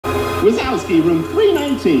Wazowski, room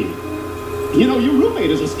 319. You know, your roommate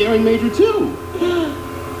is a scaring major, too.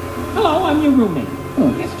 Hello, I'm your roommate.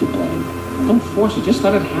 Oh, that's too bad. Don't force it, just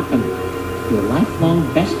let it happen. Your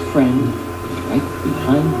lifelong best friend is right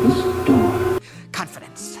behind this door.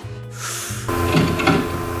 Confidence.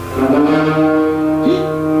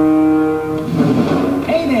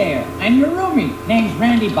 Hey there, I'm your roomie. Name's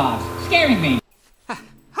Randy Boss. Scaring me. Hi.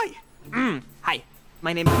 Hi.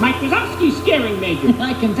 My name's Mike Wazowski, scaring major.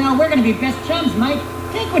 I can tell we're gonna be best chums, Mike.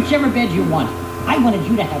 Take whichever bed you want. I wanted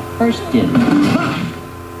you to have first dibs.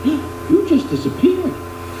 You just disappeared.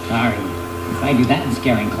 Sorry. If I do that in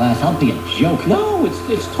scaring class, I'll be a joke. No,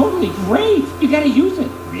 it's totally great. You gotta use it.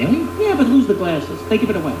 Really? Yeah, but lose the glasses. They give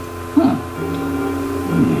it away. Huh.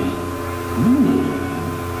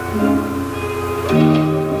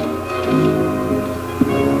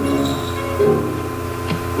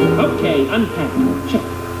 Okay, unpack. Check.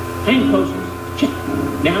 Hang posters. Check.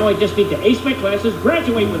 Now I just need to ace my classes,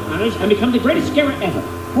 graduate with honors, and become the greatest scarer ever.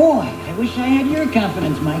 Boy, I wish I had your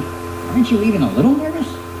confidence, Mike. Aren't you even a little nervous?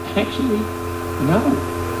 Actually, no.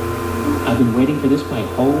 I've been waiting for this my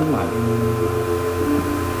whole life.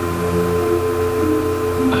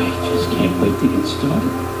 I just can't wait to get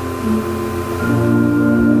started.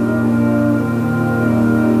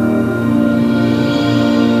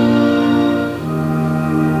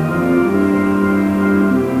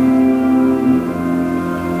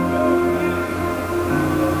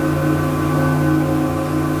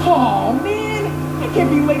 Oh, man! I can't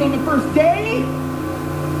be late on the first day!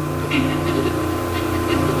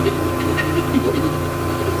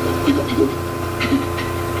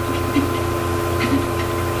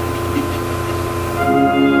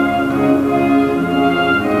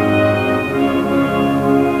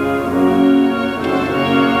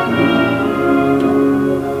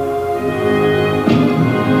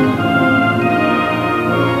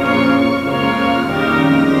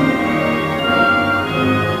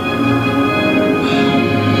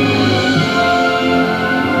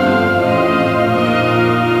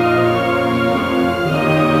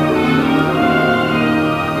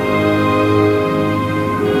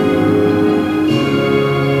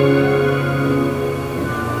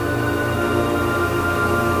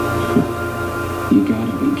 You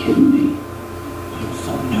gotta be kidding me. I'm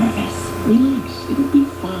so nervous. Relax, it'll be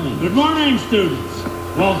fine. Good morning, students.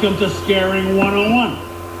 Welcome to Scaring 101.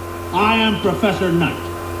 I am Professor Knight.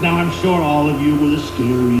 Now, I'm sure all of you were the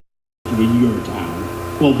scariest in your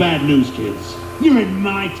town. Well, bad news, kids. You're in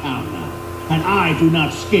my town now, and I do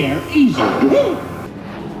not scare easily.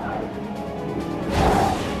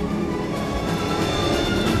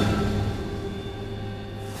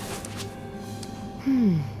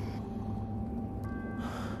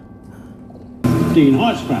 Dean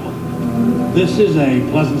Horsecrabble. This is a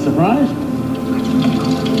pleasant surprise.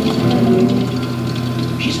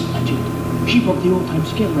 She's a legend. She broke the all-time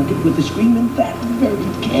scare record with the scream in that very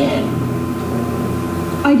can.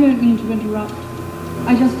 I don't mean to interrupt.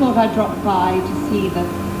 I just thought I'd drop by to see the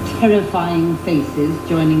terrifying faces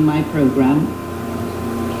joining my program.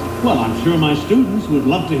 Well, I'm sure my students would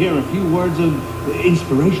love to hear a few words of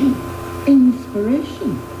inspiration.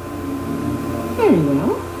 Inspiration. Very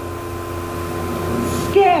well.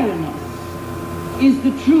 Scariness is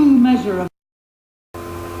the true measure of...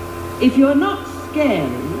 If you're not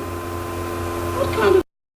scary, what kind of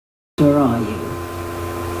are you?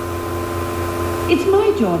 It's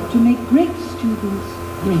my job to make great students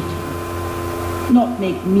greater, not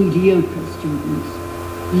make mediocre students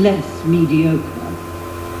less mediocre.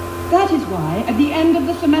 That is why, at the end of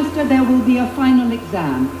the semester, there will be a final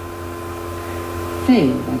exam.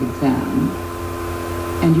 Fail that exam,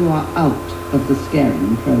 and you are out of the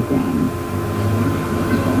scaring program.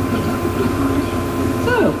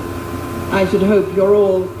 So, I should hope you're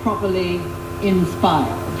all properly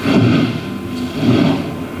inspired.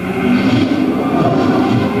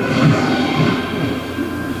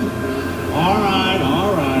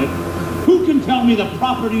 All right. Who can tell me the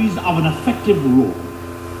properties of an effective roar?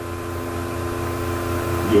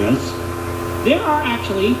 Yes? There are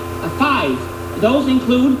actually 5. Those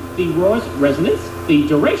include the roar's resonance, the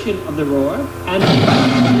duration of the roar, and...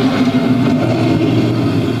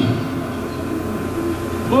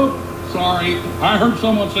 Oh, sorry. I heard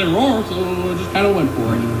someone say roar, so I just kind of went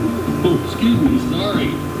for it. Oh, excuse me, sorry.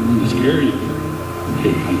 To scare you.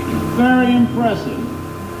 Very impressive.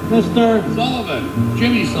 Mr. Sullivan.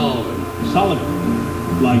 Jimmy Sullivan.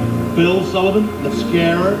 Sullivan. Like Bill Sullivan, the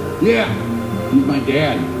scarer? Yeah, he's my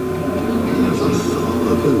dad.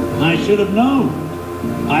 I should have known.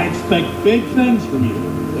 I expect big things from you.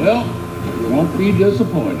 Well, you won't be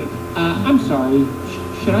disappointed. I'm sorry.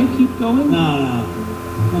 Should I keep going? No.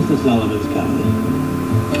 Mr. Sullivan's coming.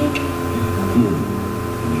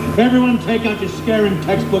 Everyone take out your scaring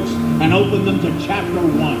textbooks and open them to chapter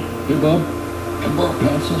 1. Hey, Bob. Can I borrow a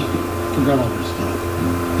pencil? Forgot all this stuff.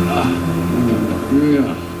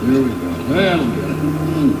 Yeah, there we go. That'll get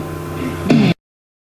it.